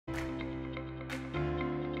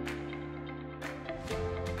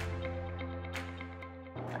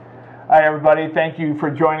Hi everybody, thank you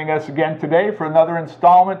for joining us again today for another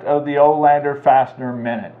installment of the Olander Fastener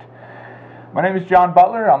Minute. My name is John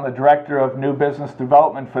Butler. I'm the Director of New Business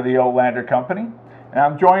Development for the Olander Company, and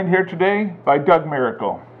I'm joined here today by Doug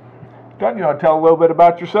Miracle. Doug, you want to tell a little bit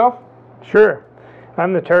about yourself? Sure.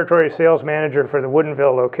 I'm the Territory Sales Manager for the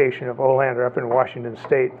Woodinville location of Olander up in Washington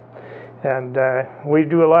State. And we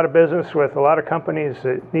do a lot of business with a lot of companies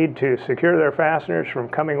that need to secure their fasteners from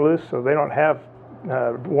coming loose so they don't have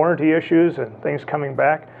warranty issues and things coming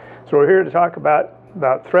back. So we're here to talk about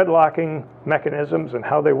thread locking mechanisms and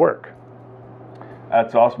how they work.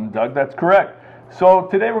 That's awesome, Doug. That's correct. So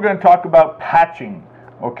today we're going to talk about patching.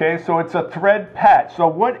 Okay, so it's a thread patch. So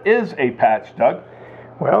what is a patch, Doug?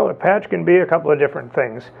 Well, a patch can be a couple of different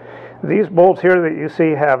things. These bolts here that you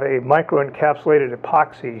see have a microencapsulated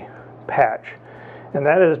epoxy patch. And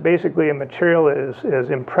that is basically a material that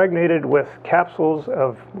is impregnated with capsules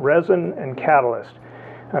of resin and catalyst.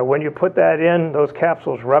 When you put that in, those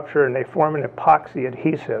capsules rupture and they form an epoxy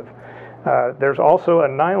adhesive. There's also a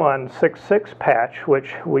nylon 6/6 patch,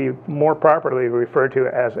 which we more properly refer to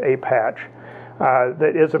as a patch,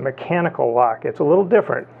 that is a mechanical lock. It's a little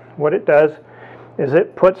different. What it does is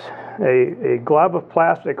it puts a glob of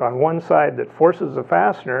plastic on one side that forces the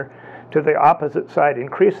fastener to the opposite side,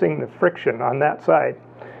 increasing the friction on that side.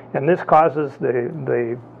 And this causes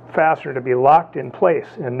the fastener to be locked in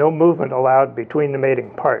place and no movement allowed between the mating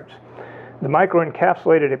parts. The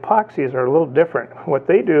microencapsulated epoxies are a little different. What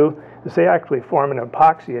they do is they actually form an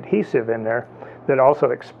epoxy adhesive in there that also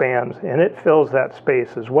expands, and it fills that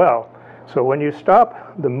space as well. So when you stop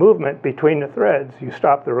the movement between the threads, you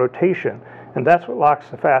stop the rotation, and that's what locks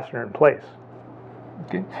the fastener in place.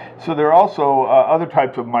 Okay. So there are also other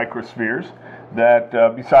types of microspheres that,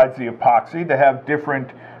 besides the epoxy, they have different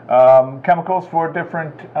chemicals for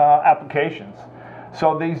different applications.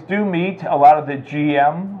 So these do meet a lot of the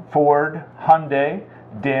GM, Ford, Hyundai,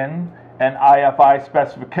 DIN, and IFI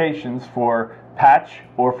specifications for patch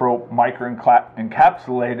or for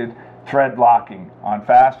microencapsulated thread locking on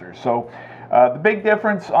fasteners. So the big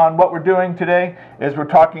difference on what we're doing today is we're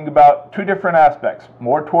talking about two different aspects,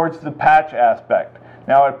 more towards the patch aspect.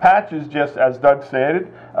 Now a patch is just, as Doug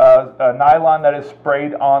stated, a nylon that is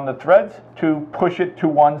sprayed on the threads to push it to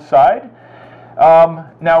one side.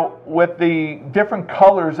 Now with the different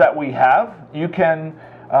colors that we have, you can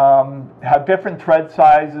have different thread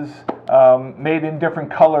sizes made in different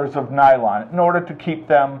colors of nylon in order to keep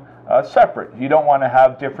them separate. You don't want to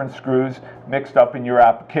have different screws mixed up in your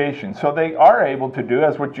application. So they are able to do,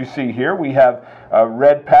 as what you see here, we have a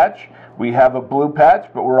red patch, we have a blue patch,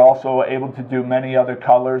 but we're also able to do many other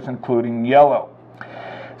colors, including yellow.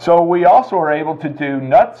 So we also are able to do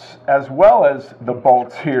nuts as well as the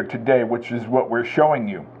bolts here today, which is what we're showing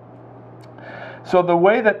you. So the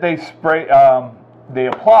way that they they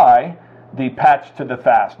apply the patch to the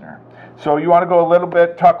fastener. So you want to go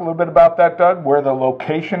talk a little bit about that, Doug, where the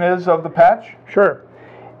location is of the patch? Sure.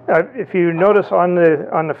 If you notice on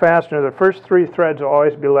the fastener, the first three threads will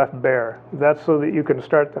always be left bare. That's so that you can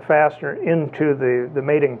start the fastener into the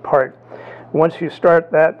mating part. Once you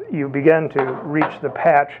start that, you begin to reach the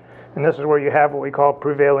patch, and this is where you have what we call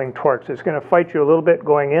prevailing torques. It's going to fight you a little bit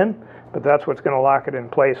going in, but that's what's going to lock it in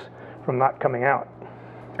place from not coming out.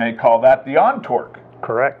 And you call that the on torque.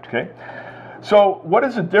 Correct. Okay. So what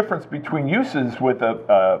is the difference between uses with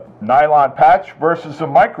a nylon patch versus a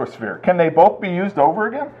microsphere? Can they both be used over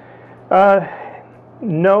again?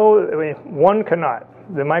 No, I mean, one cannot.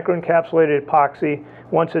 The microencapsulated epoxy,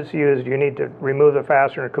 once it's used, you need to remove the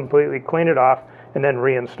fastener, completely clean it off, and then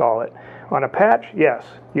reinstall it. On a patch, yes,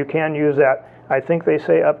 you can use that. I think they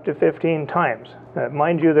say up to 15 times.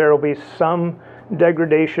 Mind you, there will be some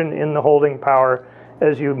degradation in the holding power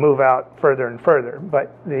as you move out further and further,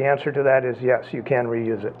 but the answer to that is yes, you can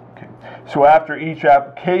reuse it. Okay. So after each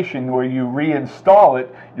application where you reinstall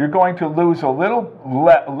it, you're going to lose a little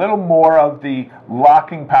more of the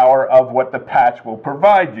locking power of what the patch will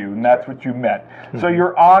provide you, and that's what you meant. So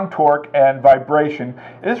your on torque and vibration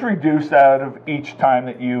is reduced out of each time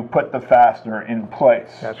that you put the fastener in place.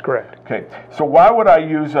 That's correct. Okay. So why would I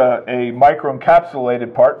use a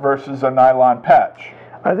microencapsulated part versus a nylon patch?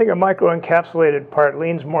 I think a microencapsulated part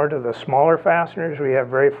leans more to the smaller fasteners. We have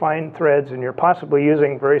very fine threads, and you're possibly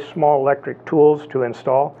using very small electric tools to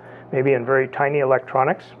install, maybe in very tiny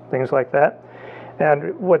electronics, things like that.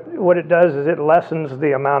 And what it does is it lessens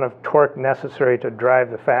the amount of torque necessary to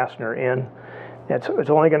drive the fastener in. It's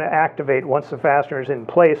only going to activate once the fastener is in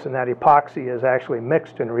place and that epoxy is actually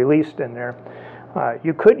mixed and released in there.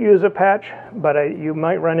 You could use a patch, but you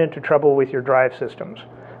might run into trouble with your drive systems.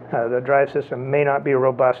 The drive system may not be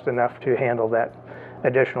robust enough to handle that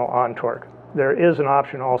additional on torque. there is an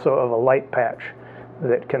option also of a light patch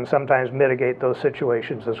that can sometimes mitigate those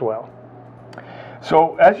situations as well.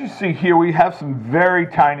 So as you see here, we have some very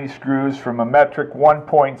tiny screws from a metric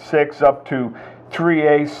 1.6 up to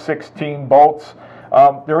 3/8 16 bolts.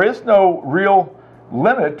 There is no real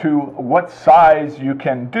limit to what size you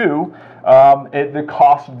can do. The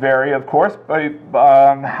costs vary, of course, by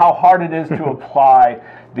how hard it is to apply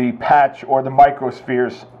the patch or the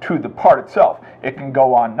microspheres to the part itself. It can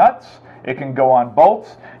go on nuts, it can go on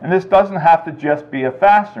bolts, and this doesn't have to just be a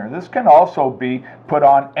fastener. This can also be put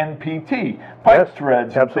on NPT, pipe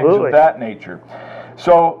threads, and things of that nature.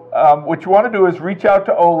 So what you want to do is reach out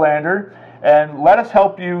to Olander and let us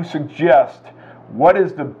help you suggest what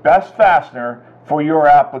is the best fastener for your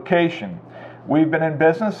application. We've been in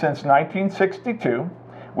business since 1962.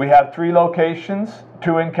 We have 3 locations,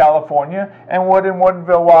 2 in California and 1 in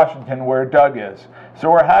Woodinville, Washington, where Doug is.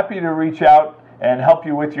 So we're happy to reach out and help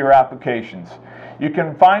you with your applications. You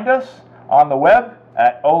can find us on the web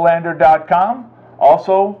at olander.com.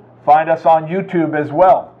 Also, find us on YouTube as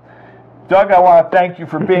well. Doug, I want to thank you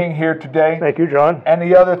for being here today. Thank you, John.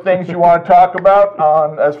 Any other things you want to talk about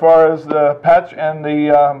on as far as the patch and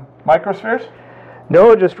the microspheres?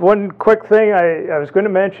 No, just one quick thing I was going to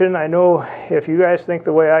mention. I know if you guys think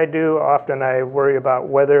the way I do, often I worry about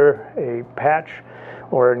whether a patch,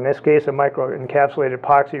 or in this case a micro-encapsulated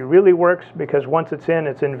epoxy, really works, because once it's in,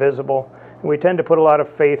 it's invisible. And we tend to put a lot of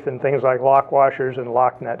faith in things like lock washers and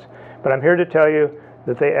lock nuts. But I'm here to tell you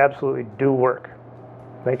that they absolutely do work.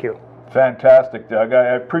 Thank you. Fantastic, Doug.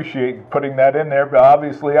 I appreciate putting that in there, but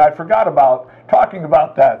obviously I forgot about talking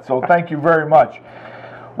about that, so thank you very much.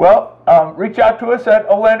 Well, reach out to us at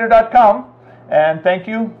olander.com, and thank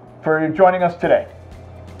you for joining us today.